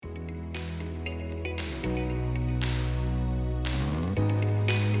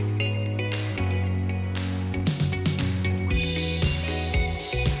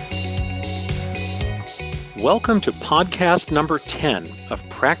Welcome to podcast number 10 of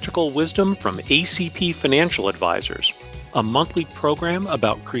Practical Wisdom from ACP Financial Advisors, a monthly program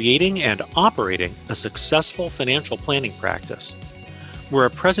about creating and operating a successful financial planning practice. We're a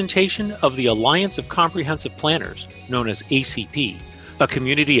presentation of the Alliance of Comprehensive Planners, known as ACP, a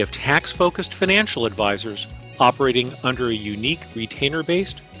community of tax-focused financial advisors operating under a unique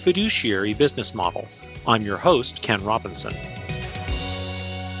retainer-based fiduciary business model. I'm your host, Ken Robinson.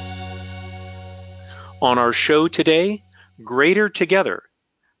 On our show today, Greater Together,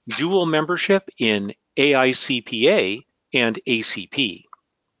 dual membership in AICPA and ACP.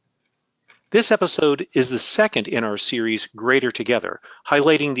 This episode is the second in our series, Greater Together,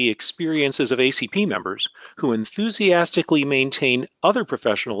 highlighting the experiences of ACP members who enthusiastically maintain other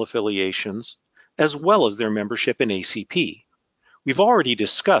professional affiliations as well as their membership in ACP. We've already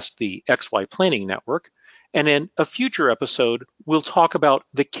discussed the XY Planning Network, and in a future episode, we'll talk about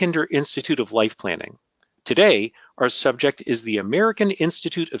the Kinder Institute of Life Planning. Today, our subject is the American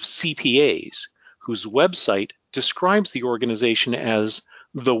Institute of CPAs, whose website describes the organization as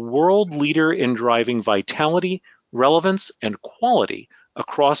the world leader in driving vitality, relevance, and quality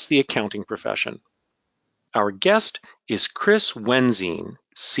across the accounting profession. Our guest is Chris Wenzien,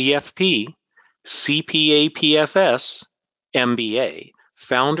 CFP, CPA PFS, MBA,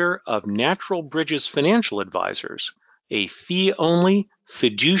 founder of Natural Bridges Financial Advisors, a fee-only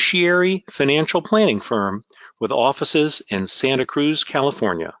fiduciary financial planning firm with offices in Santa Cruz,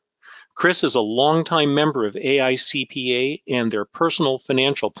 California. Chris is a longtime member of AICPA and their personal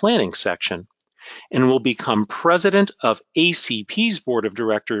financial planning section, and will become president of ACP's board of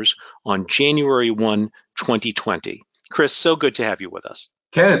directors on January 1, 2020. Chris, so good to have you with us.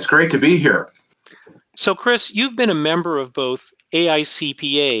 Ken, it's great to be here. So Chris, you've been a member of both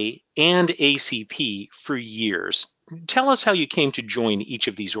AICPA and ACP for years. Tell us how you came to join each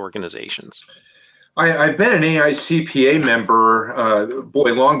of these organizations. I've been an AICPA member,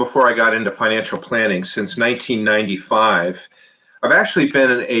 long before I got into financial planning, since 1995. I've actually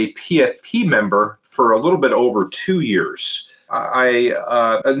been a PFP member for a little bit over 2 years.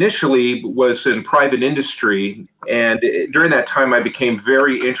 I initially was in private industry, and during that time I became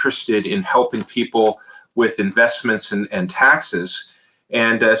very interested in helping people with investments and taxes,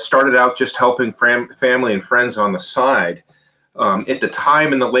 and started out just helping family and friends on the side. At the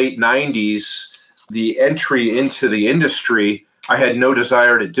time in the late 90s, the entry into the industry, I had no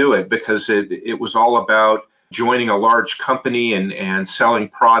desire to do it because it was all about joining a large company and selling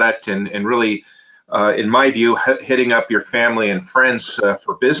product and really, in my view, hitting up your family and friends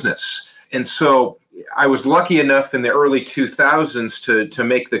for business. And so I was lucky enough in the early 2000s to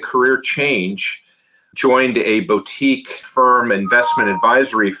make the career change, joined a boutique firm, investment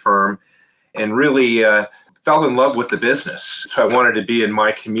advisory firm, and really fell in love with the business. So I wanted to be in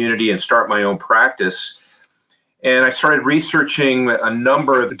my community and start my own practice. And I started researching a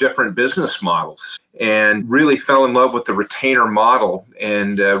number of different business models and really fell in love with the retainer model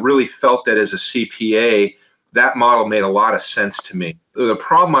and really felt that as a CPA, that model made a lot of sense to me. The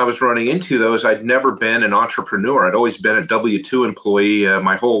problem I was running into, though, is I'd never been an entrepreneur. I'd always been a W-2 employee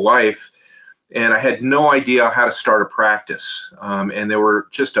my whole life. And I had no idea how to start a practice. And there were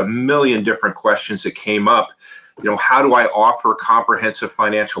just a million different questions that came up. How do I offer comprehensive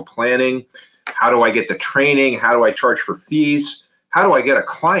financial planning? How do I get the training? How do I charge for fees? How do I get a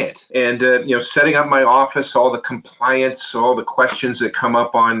client? And, setting up my office, all the compliance, all the questions that come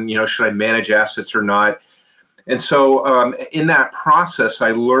up on, should I manage assets or not? And so in that process,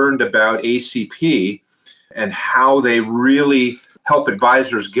 I learned about ACP and how they really help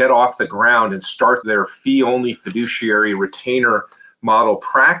advisors get off the ground and start their fee-only fiduciary retainer model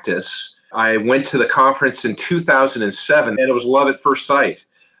practice. I went to the conference in 2007, and it was love at first sight.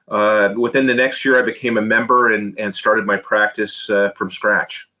 Within the next year, I became a member and started my practice from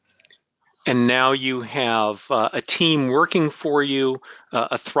scratch. And now you have a team working for you,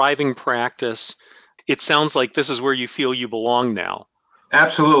 a thriving practice. It sounds like this is where you feel you belong now.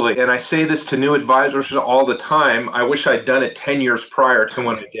 Absolutely. And I say this to new advisors all the time. I wish I'd done it 10 years prior to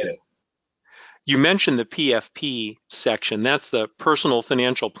when I did it. You mentioned the PFP section. That's the personal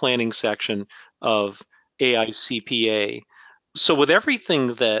financial planning section of AICPA. So with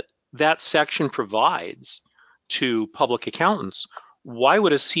everything that section provides to public accountants, why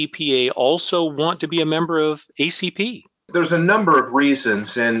would a CPA also want to be a member of ACP? There's a number of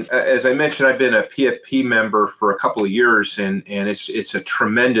reasons, and as I mentioned, I've been a PFP member for a couple of years, and it's a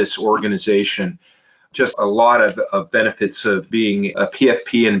tremendous organization. Just a lot of benefits of being a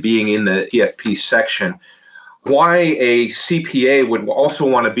PFP and being in the PFP section. Why a CPA would also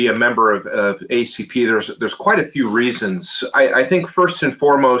want to be a member of ACP, there's quite a few reasons. I think first and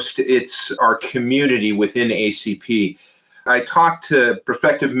foremost, it's our community within ACP. I talk to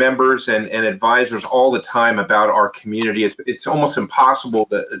prospective members and advisors all the time about our community. It's almost impossible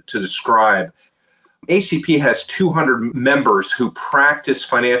to describe. ACP has 200 members who practice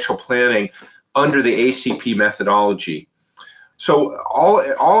financial planning under the ACP methodology. So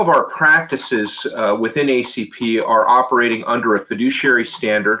all of our practices within ACP are operating under a fiduciary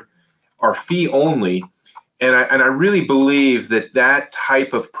standard, are fee only, and I really believe that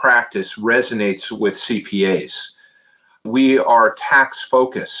type of practice resonates with CPAs. We are tax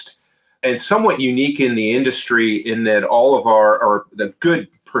focused and somewhat unique in the industry in that all of or the good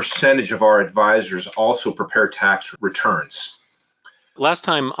percentage of our advisors also prepare tax returns. Last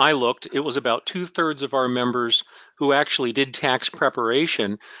time I looked, it was about 2/3 of our members who actually did tax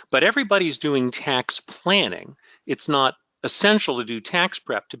preparation, but everybody's doing tax planning. It's not essential to do tax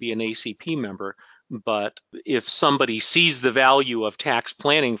prep to be an ACP member, but if somebody sees the value of tax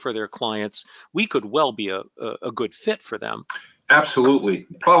planning for their clients, we could well be a good fit for them. Absolutely.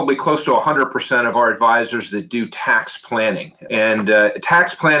 Probably close to 100% of our advisors that do tax planning, and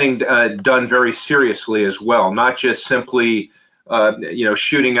tax planning done very seriously as well, not just simply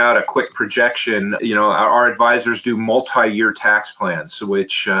shooting out a quick projection. Our advisors do multi-year tax plans,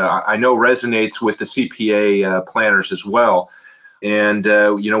 which I know resonates with the CPA planners as well. And,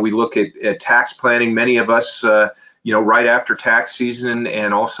 we look at tax planning, many of us, right after tax season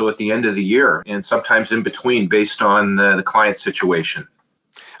and also at the end of the year, and sometimes in between based on the client situation.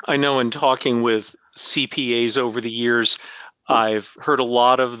 I know in talking with CPAs over the years, I've heard a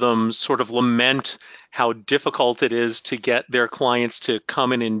lot of them sort of lament how difficult it is to get their clients to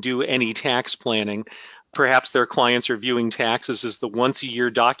come in and do any tax planning. Perhaps their clients are viewing taxes as the once-a-year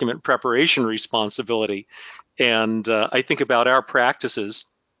document preparation responsibility. And I think about our practices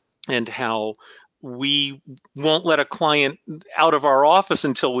and how we won't let a client out of our office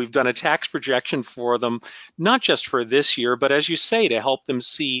until we've done a tax projection for them, not just for this year, but as you say, to help them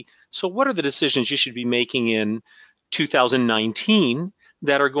see, so what are the decisions you should be making in 2019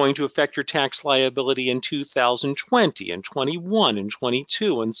 that are going to affect your tax liability in 2020 and 21 and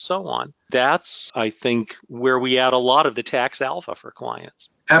 22 and so on. That's, I think, where we add a lot of the tax alpha for clients.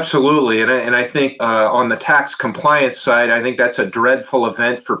 Absolutely. And I think on the tax compliance side, I think that's a dreadful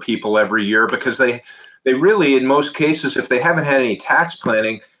event for people every year because they really, in most cases, if they haven't had any tax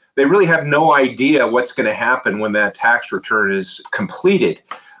planning, they really have no idea what's going to happen when that tax return is completed.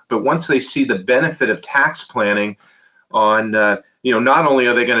 But once they see the benefit of tax planning on, not only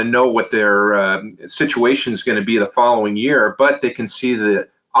are they going to know what their situation is going to be the following year, but they can see the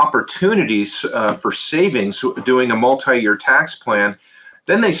opportunities for savings doing a multi-year tax plan.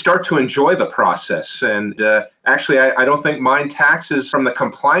 Then they start to enjoy the process. And actually, I don't think mind taxes from the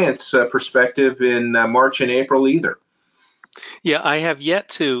compliance perspective in March and April either. Yeah, I have yet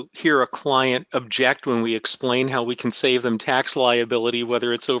to hear a client object when we explain how we can save them tax liability,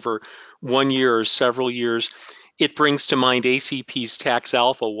 whether it's over 1 year or several years. It brings to mind ACP's Tax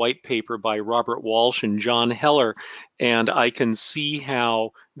Alpha white paper by Robert Walsh and John Heller, and I can see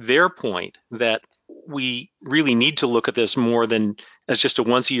how their point that we really need to look at this more than as just a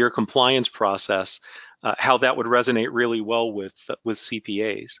once-a-year compliance process, how that would resonate really well with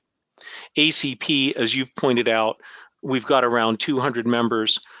CPAs. ACP, as you've pointed out, we've got around 200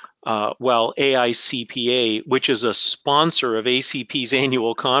 members, while AICPA, which is a sponsor of ACP's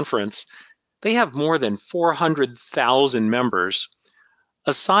annual conference, they have more than 400,000 members.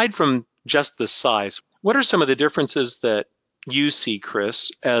 Aside from just the size, what are some of the differences that you see,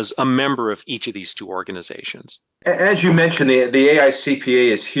 Chris, as a member of each of these two organizations? As you mentioned, the AICPA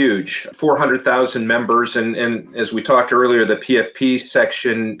is huge, 400,000 members, and as we talked earlier, the PFP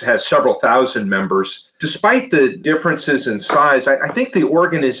section has several thousand members. Despite the differences in size, I think the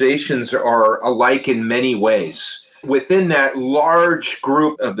organizations are alike in many ways. Within that large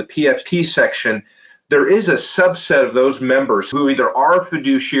group of the PFP section, there is a subset of those members who either are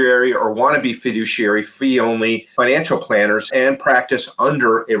fiduciary or want to be fiduciary fee-only financial planners and practice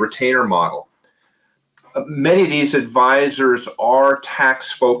under a retainer model. Many of these advisors are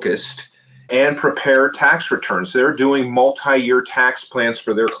tax-focused and prepare tax returns. They're doing multi-year tax plans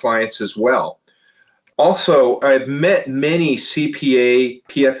for their clients as well. Also, I've met many CPA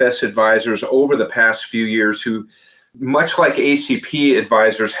PFS advisors over the past few years who, much like ACP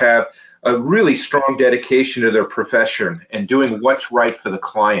advisors, have a really strong dedication to their profession and doing what's right for the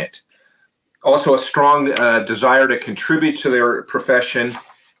client. Also, a strong desire to contribute to their profession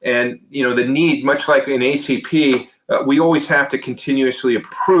and, the need, much like in ACP, we always have to continuously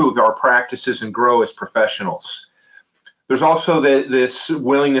improve our practices and grow as professionals. There's also this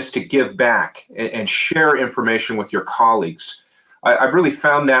willingness to give back and share information with your colleagues. I've really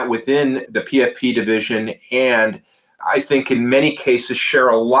found that within the PFP division, and I think in many cases share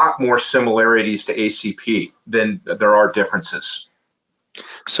a lot more similarities to ACP than there are differences.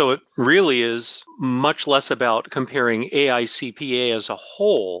 So it really is much less about comparing AICPA as a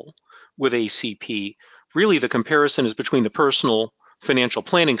whole with ACP. Really, the comparison is between the personal financial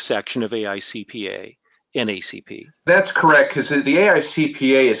planning section of AICPA and ACP. That's correct, because the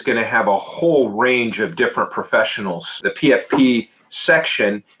AICPA is going to have a whole range of different professionals. The PFP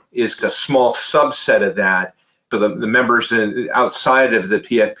section is a small subset of that. So the members outside of the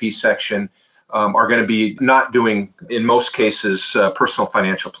PFP section are going to be not doing, in most cases, personal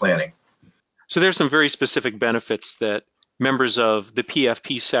financial planning. So there's some very specific benefits that members of the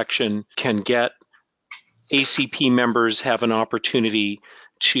PFP section can get. ACP members have an opportunity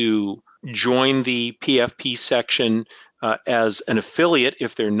to join the PFP section as an affiliate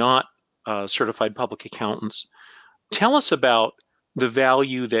if they're not certified public accountants. Tell us about the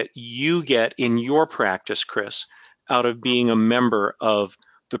value that you get in your practice, Chris, out of being a member of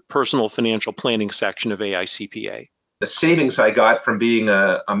the personal financial planning section of AICPA. The savings I got from being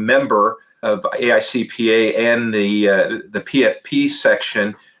a member of AICPA and the PFP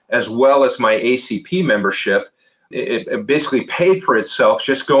section, as well as my ACP membership, it basically paid for itself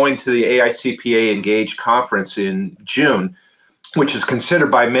just going to the AICPA Engage conference in June, which is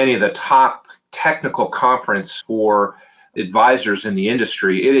considered by many the top technical conference for advisors in the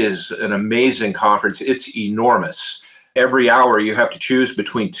industry. It is an amazing conference. It's enormous. Every hour you have to choose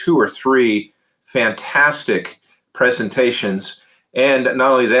between 2 or 3 fantastic presentations. And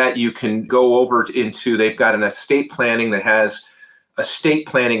not only that, you can go over into, they've got an estate planning that has estate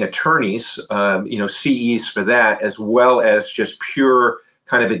planning attorneys, CEs for that, as well as just pure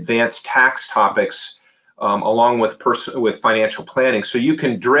kind of advanced tax topics, along with financial planning. So you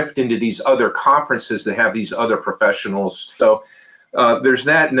can drift into these other conferences that have these other professionals. So there's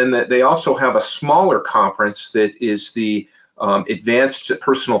that. And then they also have a smaller conference that is the Advanced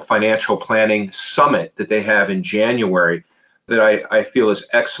Personal Financial Planning Summit that they have in January that I feel is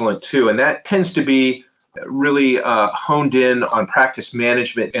excellent too. And that tends to be really honed in on practice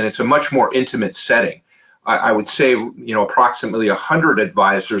management, and it's a much more intimate setting. I would say, approximately 100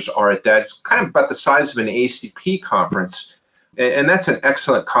 advisors are at that. It's kind of about the size of an ACP conference, and that's an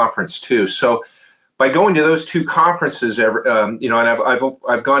excellent conference too. So by going to those 2 conferences, and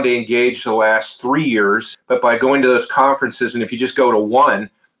I've gone to Engage the last 3 years, but by going to those conferences, and if you just go to one,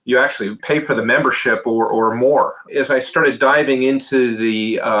 you actually pay for the membership or more. As I started diving into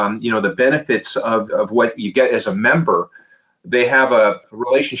the the benefits of what you get as a member, they have a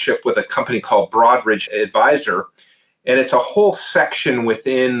relationship with a company called Broadridge Advisor, and it's a whole section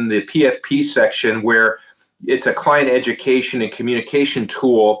within the PFP section where it's a client education and communication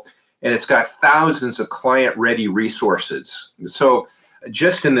tool, and it's got thousands of client-ready resources. So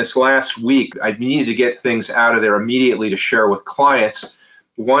just in this last week, I needed to get things out of there immediately to share with clients.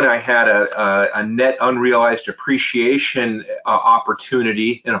 One, I had a net unrealized appreciation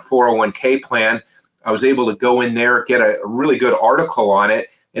opportunity in a 401k plan. I was able to go in there, get a really good article on it,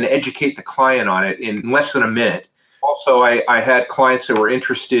 and educate the client on it in less than a minute. Also, I had clients that were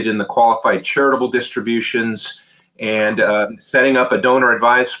interested in the qualified charitable distributions and setting up a donor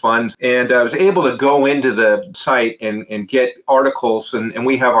advised fund. And I was able to go into the site and get articles, and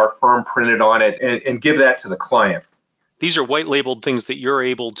we have our firm printed on it and give that to the client. These are white labeled things that you're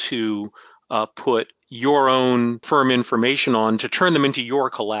able to put your own firm information on to turn them into your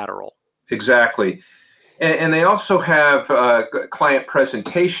collateral. Exactly. And they also have client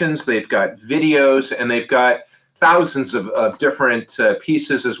presentations, they've got videos, and they've got thousands of different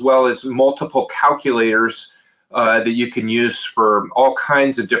pieces, as well as multiple calculators that you can use for all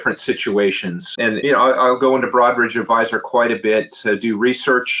kinds of different situations. And I'll go into Broadridge Advisor quite a bit to do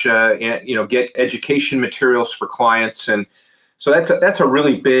research and get education materials for clients, and so that's a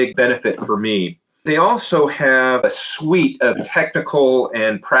really big benefit for me. They also have a suite of technical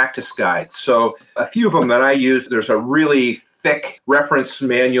and practice guides. So a few of them that I use, there's a really thick reference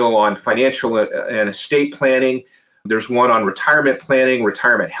manual on financial and estate planning. There's one on retirement planning,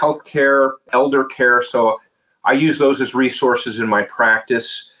 retirement health care, elder care. So I use those as resources in my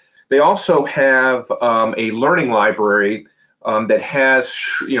practice. They also have a learning library that has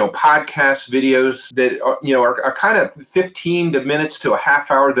podcast videos that are kind of 15 minutes to a half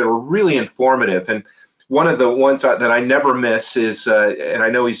hour that are really informative. And one of the ones that I never miss is, and I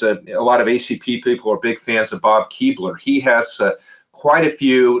know a lot of ACP people are big fans of Bob Keebler. He has quite a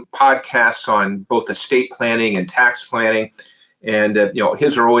few podcasts on both estate planning and tax planning. And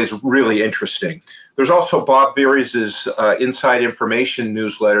his are always really interesting. There's also Bob Veres' Inside Information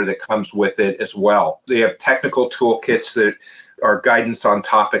newsletter that comes with it as well. They have technical toolkits that are guidance on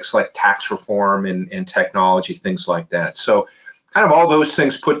topics like tax reform and technology, things like that. So kind of all those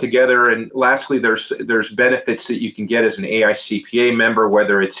things put together. And lastly, there's benefits that you can get as an AICPA member,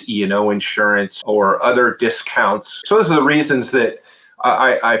 whether it's E&O insurance or other discounts. So those are the reasons that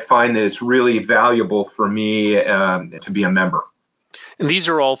I find that it's really valuable for me to be a member. And these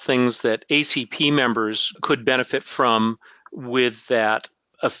are all things that ACP members could benefit from with that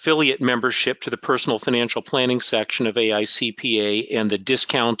affiliate membership to the personal financial planning section of AICPA and the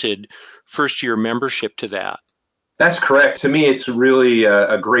discounted first-year membership to that. That's correct. To me, it's really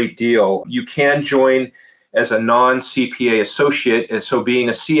a great deal. You can join as a non-CPA associate, and so being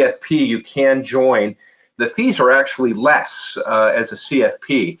a CFP, you can join. The fees are actually less as a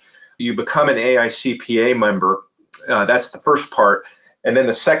CFP. You become an AICPA member. That's the first part. And then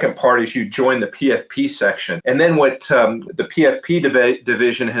the second part is you join the PFP section. And then what the PFP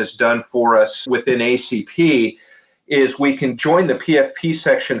division has done for us within ACP is we can join the PFP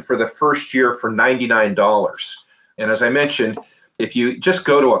section for the first year for $99. And as I mentioned, if you just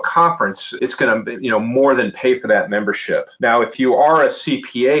go to a conference, it's going to more than pay for that membership. Now, if you are a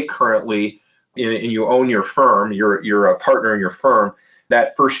CPA currently and you own your firm, you're a partner in your firm,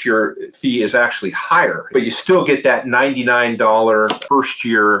 that first year fee is actually higher, but you still get that $99 first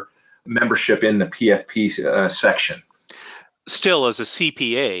year membership in the PFP section. Still, as a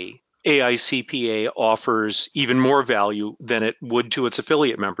CPA, AICPA offers even more value than it would to its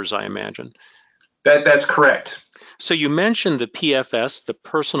affiliate members, I imagine. That's correct. So you mentioned the PFS, the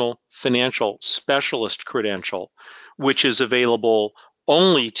Personal Financial Specialist credential, which is available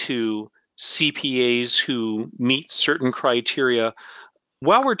only to CPAs who meet certain criteria.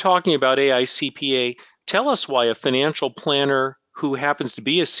 While we're talking about AICPA, tell us why a financial planner who happens to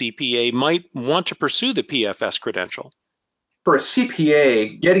be a CPA might want to pursue the PFS credential. For a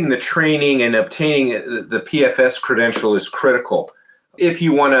CPA, getting the training and obtaining the PFS credential is critical if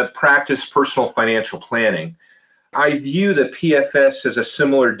you want to practice personal financial planning. I view the PFS as a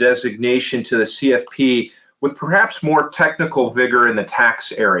similar designation to the CFP with perhaps more technical vigor in the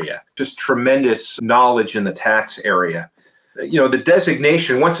tax area, just tremendous knowledge in the tax area. The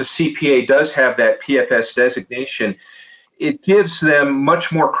designation, once a CPA does have that PFS designation, it gives them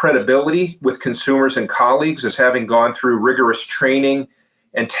much more credibility with consumers and colleagues as having gone through rigorous training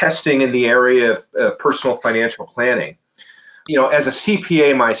and testing in the area of personal financial planning. As a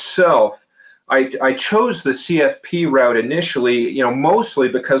CPA myself, I chose the CFP route initially, mostly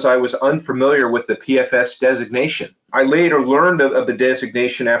because I was unfamiliar with the PFS designation. I later learned of the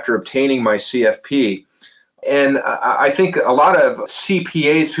designation after obtaining my CFP. And I think a lot of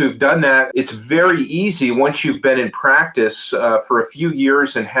CPAs who've done that, it's very easy once you've been in practice for a few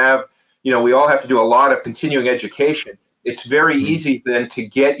years and have, we all have to do a lot of continuing education. It's very easy then to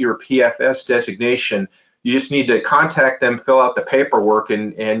get your PFS designation. You just need to contact them, fill out the paperwork,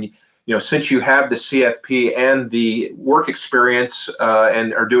 and since you have the CFP and the work experience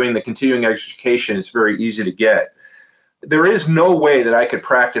and are doing the continuing education, it's very easy to get. There is no way that I could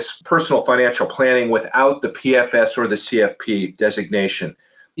practice personal financial planning without the PFS or the CFP designation.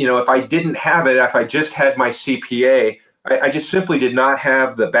 If I didn't have it, if I just had my CPA, I just simply did not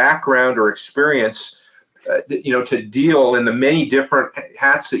have the background or experience, to deal in the many different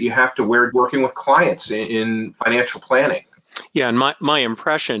hats that you have to wear working with clients in financial planning. Yeah, and my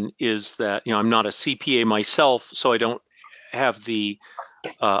impression is that, I'm not a CPA myself, so I don't have the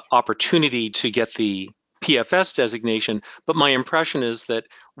opportunity to get the PFS designation, but my impression is that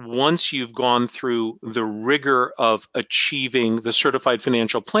once you've gone through the rigor of achieving the Certified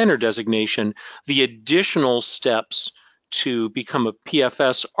Financial Planner designation, the additional steps to become a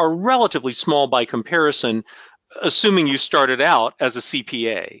PFS are relatively small by comparison, assuming you started out as a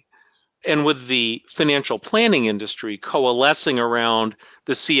CPA. And with the financial planning industry coalescing around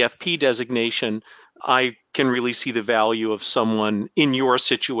the CFP designation, I can really see the value of someone in your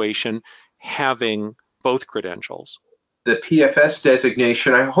situation having both credentials. The PFS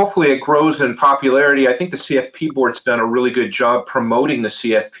designation, hopefully it grows in popularity. I think the CFP board's done a really good job promoting the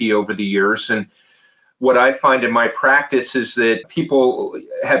CFP over the years. And what I find in my practice is that people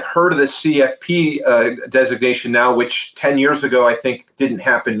have heard of the CFP designation now, which 10 years ago I think didn't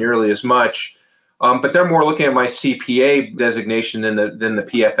happen nearly as much. But they're more looking at my CPA designation than the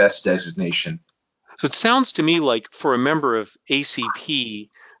PFS designation. So it sounds to me like for a member of ACP,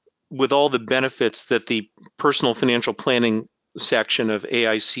 with all the benefits that the personal financial planning section of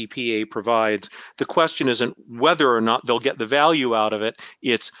AICPA provides, the question isn't whether or not they'll get the value out of it,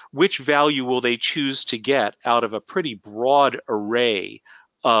 it's which value will they choose to get out of a pretty broad array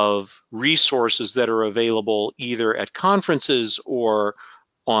of resources that are available either at conferences or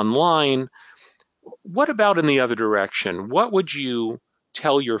online. What about in the other direction? What would you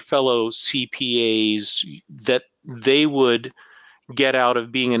tell your fellow CPAs that they would get out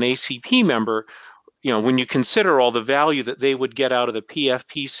of being an ACP member? When you consider all the value that they would get out of the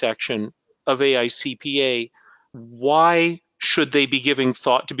PFP section of AICPA, why should they be giving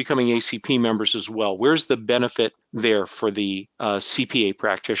thought to becoming ACP members as well? Where's the benefit there for the CPA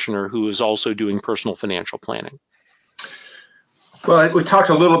practitioner who is also doing personal financial planning? Well, we talked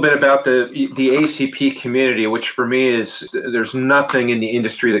a little bit about the ACP community, which for me there's nothing in the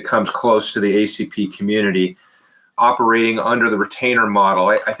industry that comes close to the ACP community operating under the retainer model.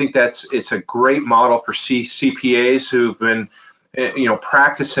 I think it's a great model for CPAs who've been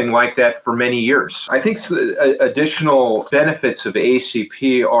practicing like that for many years. I think additional benefits of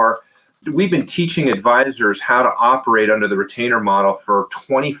ACP are we've been teaching advisors how to operate under the retainer model for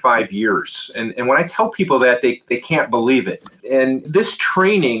 25 years. And when I tell people that, they can't believe it. And this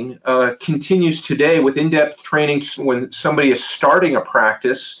training continues today with in-depth training when somebody is starting a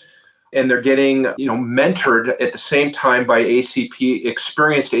practice and they're getting mentored at the same time by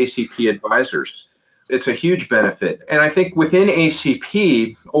experienced ACP advisors. It's a huge benefit. And I think within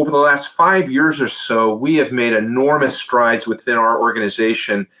ACP, over the last 5 years or so, we have made enormous strides within our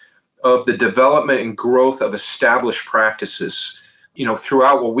organization of the development and growth of established practices,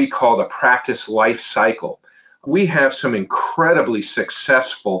 throughout what we call the practice life cycle. We have some incredibly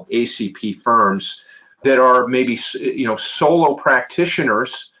successful ACP firms that are maybe, solo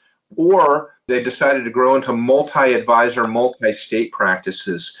practitioners, or they decided to grow into multi-advisor, multi-state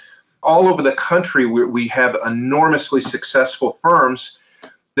practices. All over the country, we have enormously successful firms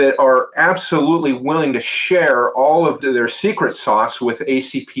that are absolutely willing to share all of their secret sauce with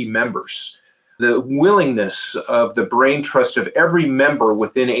ACP members. The willingness of the brain trust of every member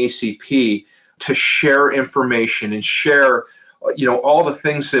within ACP to share information and share, all the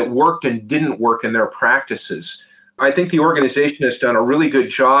things that worked and didn't work in their practices. I think the organization has done a really good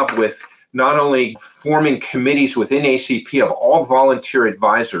job with not only forming committees within ACP of all volunteer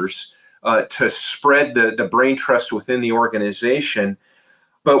advisors to spread the brain trust within the organization,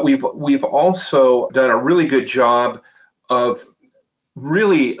 but we've also done a really good job of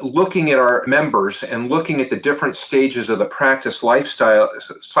really looking at our members and looking at the different stages of the practice lifestyle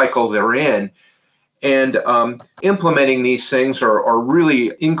cycle they're in, and implementing these things are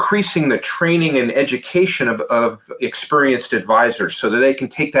really increasing the training and education of experienced advisors so that they can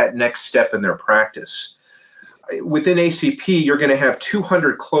take that next step in their practice. Within ACP, you're going to have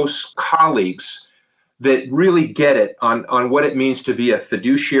 200 close colleagues that really get it on what it means to be a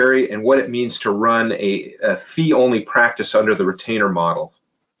fiduciary and what it means to run a fee-only practice under the retainer model.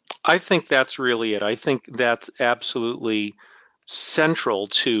 I think that's really it. I think that's absolutely central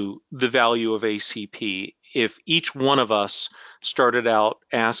to the value of ACP. If each one of us started out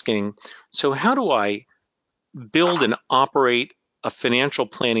asking, so how do I build and operate a financial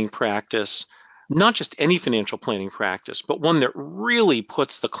planning practice, not just any financial planning practice, but one that really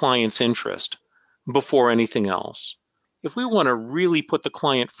puts the client's interest before anything else. If we want to really put the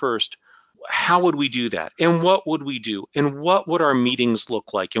client first, how would we do that? And what would we do? And what would our meetings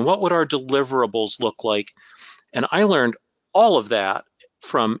look like? And what would our deliverables look like? And I learned all of that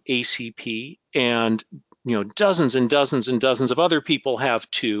from ACP, and dozens and dozens and dozens of other people have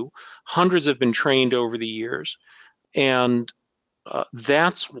too. Hundreds have been trained over the years. And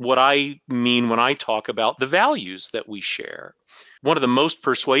that's what I mean when I talk about the values that we share. One of the most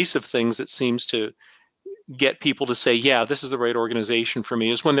persuasive things that seems to get people to say, yeah, this is the right organization for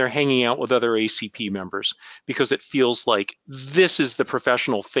me, is when they're hanging out with other ACP members, because it feels like this is the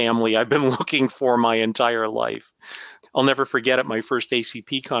professional family I've been looking for my entire life. I'll never forget at my first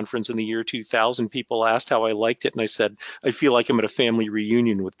ACP conference in the year 2000, people asked how I liked it, and I said, I feel like I'm at a family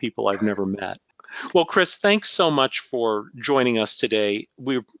reunion with people I've never met. Well, Chris, thanks so much for joining us today.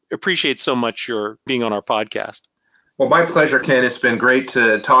 We appreciate so much your being on our podcast. Well, my pleasure, Ken. It's been great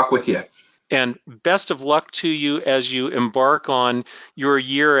to talk with you. And best of luck to you as you embark on your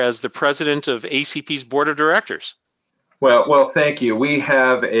year as the president of ACP's board of directors. Well, thank you. We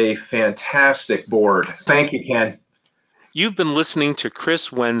have a fantastic board. Thank you, Ken. You've been listening to Chris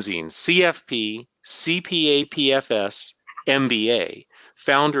Wenzien, CFP, CPA PFS, MBA,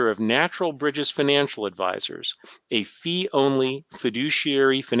 founder of Natural Bridges Financial Advisors, a fee-only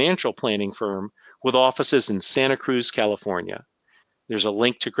fiduciary financial planning firm with offices in Santa Cruz, California. There's a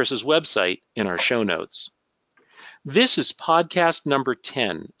link to Chris's website in our show notes. This is podcast number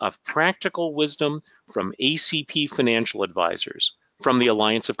 10 of Practical Wisdom from ACP Financial Advisors from the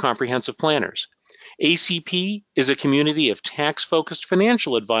Alliance of Comprehensive Planners. ACP is a community of tax-focused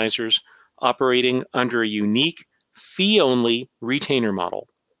financial advisors operating under a unique fee-only retainer model.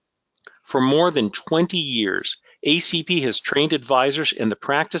 For more than 20 years, ACP has trained advisors in the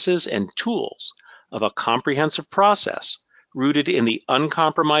practices and tools of a comprehensive process rooted in the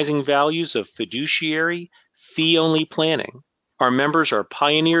uncompromising values of fiduciary, fee-only planning. Our members are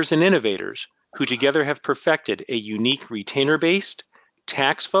pioneers and innovators who together have perfected a unique retainer-based,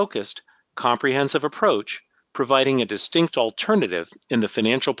 tax-focused, comprehensive approach, providing a distinct alternative in the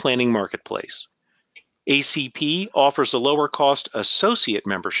financial planning marketplace. ACP offers a lower-cost associate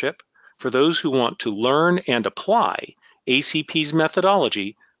membership for those who want to learn and apply ACP's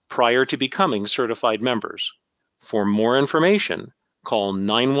methodology prior to becoming certified members. For more information, call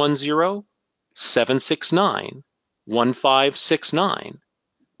 910-769-1569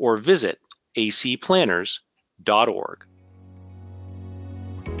 or visit acplanners.org.